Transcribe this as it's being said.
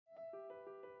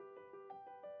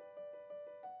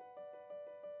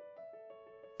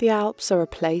The Alps are a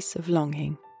place of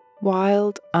longing,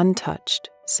 wild, untouched,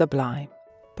 sublime,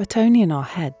 but only in our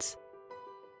heads.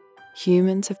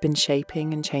 Humans have been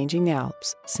shaping and changing the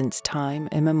Alps since time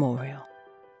immemorial.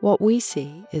 What we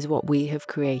see is what we have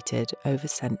created over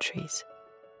centuries.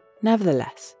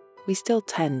 Nevertheless, we still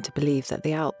tend to believe that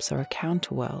the Alps are a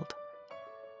counterworld.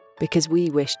 Because we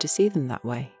wish to see them that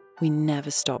way, we never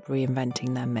stop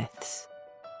reinventing their myths.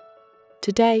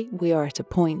 Today, we are at a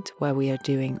point where we are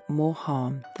doing more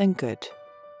harm than good.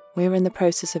 We are in the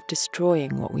process of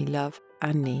destroying what we love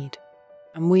and need,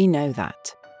 and we know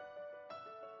that.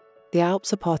 The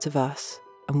Alps are part of us,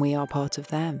 and we are part of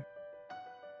them.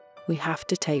 We have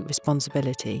to take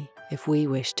responsibility if we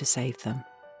wish to save them.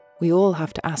 We all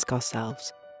have to ask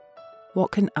ourselves,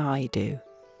 what can I do?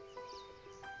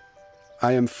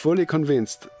 I am fully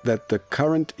convinced that the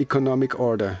current economic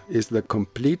order is the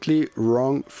completely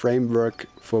wrong framework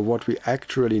for what we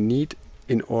actually need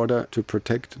in order to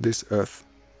protect this earth.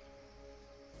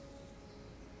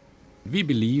 We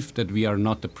believe that we are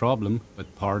not the problem,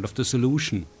 but part of the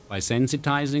solution, by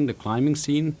sensitizing the climbing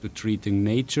scene to treating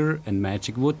nature and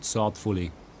magic wood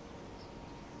thoughtfully.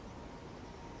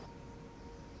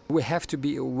 We have to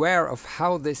be aware of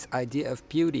how this idea of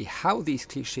beauty, how these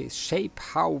clichés shape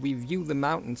how we view the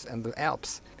mountains and the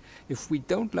Alps. If we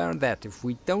don't learn that, if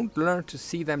we don't learn to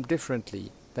see them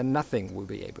differently, then nothing will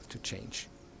be able to change.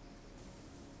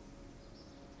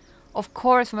 Of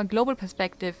course, from a global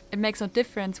perspective, it makes no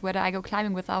difference whether I go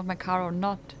climbing without my car or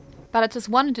not. But I just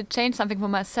wanted to change something for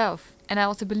myself, and I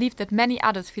also believe that many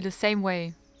others feel the same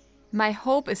way. My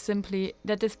hope is simply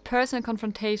that this personal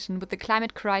confrontation with the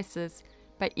climate crisis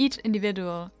by each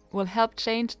individual will help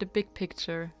change the big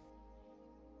picture.